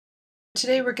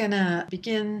Today we're going to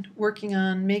begin working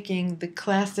on making the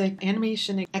classic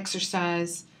animation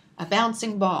exercise, a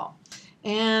bouncing ball.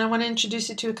 And I want to introduce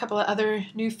you to a couple of other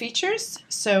new features.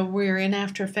 So we're in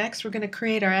After Effects. We're going to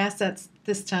create our assets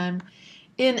this time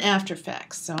in After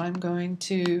Effects. So I'm going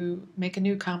to make a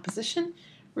new composition.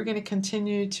 We're going to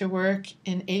continue to work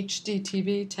in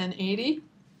HDTV 1080,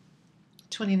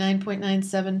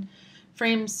 29.97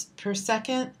 frames per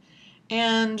second.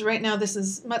 And right now this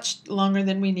is much longer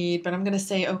than we need, but I'm going to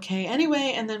say OK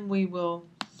anyway, and then we will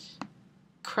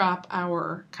crop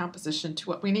our composition to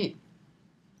what we need.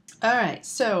 Alright,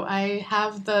 so I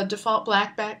have the default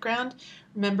black background.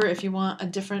 Remember, if you want a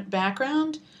different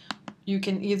background, you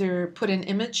can either put an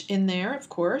image in there, of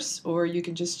course, or you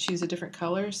can just choose a different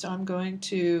color. So I'm going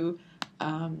to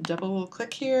double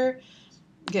click here,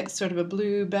 get sort of a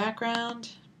blue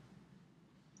background,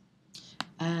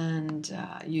 and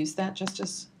use that just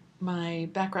as my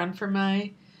background for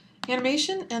my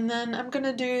animation. And then I'm going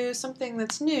to do something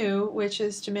that's new, which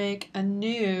is to make a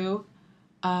new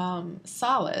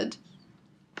solid.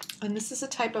 And this is a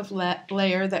type of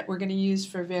layer that we're going to use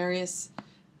for various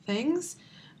things.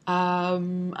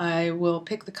 I will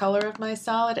pick the color of my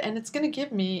solid, and it's going to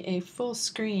give me a full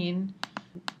screen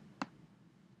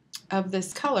of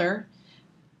this color.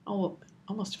 Oh,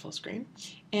 almost a full screen.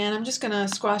 And I'm just going to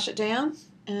squash it down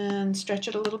and stretch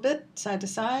it a little bit side to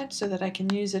side so that I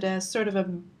can use it as sort of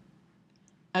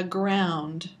a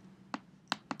ground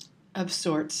of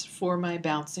sorts for my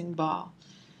bouncing ball.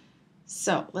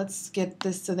 So let's get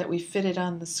this so that we fit it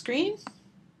on the screen.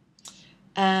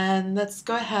 And let's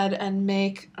go ahead and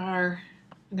make our,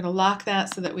 I'm going to lock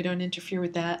that so that we don't interfere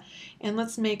with that. And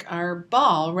let's make our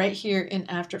ball right here in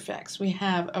After Effects. We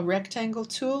have a rectangle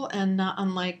tool, and not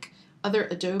unlike other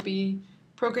Adobe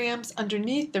programs,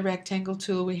 underneath the rectangle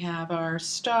tool we have our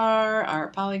star, our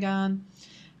polygon.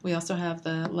 We also have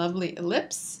the lovely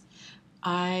ellipse.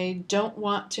 I don't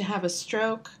want to have a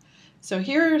stroke, so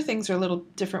here things are a little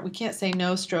different. We can't say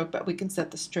no stroke, but we can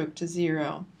set the stroke to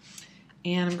 0.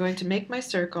 And I'm going to make my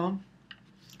circle,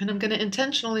 and I'm going to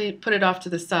intentionally put it off to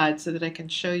the side so that I can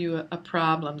show you a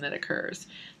problem that occurs.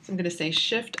 So I'm going to say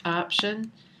Shift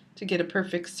Option to get a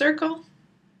perfect circle.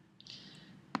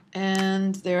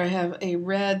 And there I have a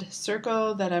red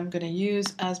circle that I'm going to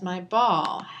use as my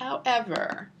ball.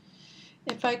 However,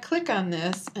 if I click on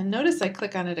this, and notice I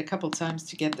click on it a couple times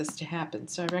to get this to happen,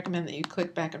 so I recommend that you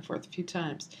click back and forth a few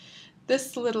times.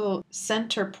 This little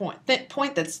center point, that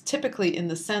point that's typically in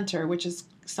the center, which is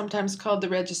sometimes called the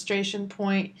registration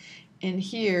point, in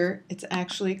here it's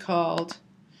actually called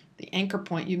the anchor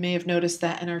point. You may have noticed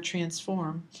that in our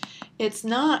transform. It's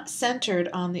not centered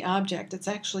on the object, it's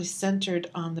actually centered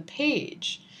on the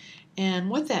page. And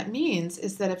what that means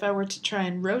is that if I were to try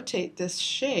and rotate this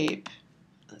shape,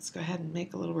 let's go ahead and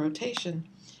make a little rotation,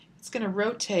 it's going to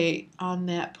rotate on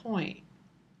that point.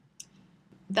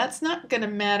 That's not going to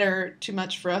matter too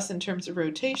much for us in terms of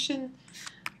rotation,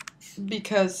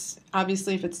 because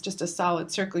obviously if it's just a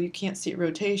solid circle you can't see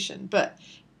rotation, but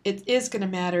it is going to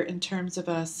matter in terms of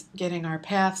us getting our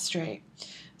path straight.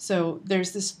 So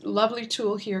there's this lovely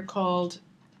tool here called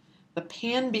the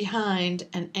Pan Behind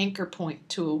and Anchor Point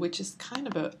tool, which is kind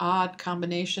of an odd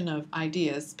combination of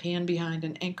ideas, pan behind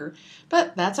and anchor.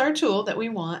 But that's our tool that we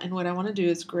want, and what I want to do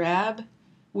is grab,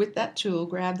 with that tool,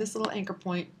 grab this little anchor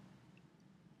point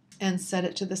and set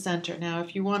it to the center. Now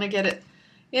if you want to get it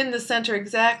in the center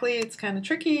exactly, it's kind of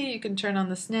tricky. You can turn on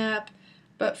the snap.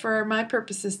 But for my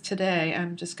purposes today,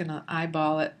 I'm just going to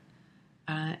eyeball it,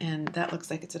 and that looks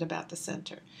like it's at about the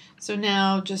center. So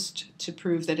now, just to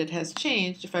prove that it has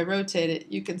changed, if I rotate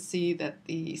it, you can see that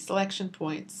the selection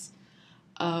points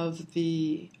of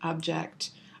the object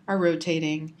are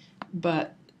rotating,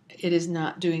 but it is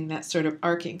not doing that sort of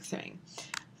arcing thing.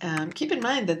 Keep in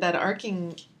mind that that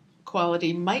arcing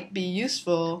quality might be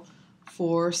useful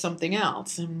for something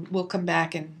else, and we'll come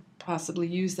back and possibly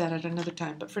use that at another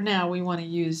time, but for now we want to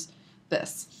use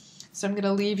this. So I'm going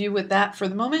to leave you with that for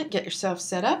the moment. Get yourself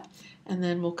set up, and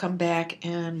then we'll come back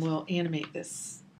and we'll animate this.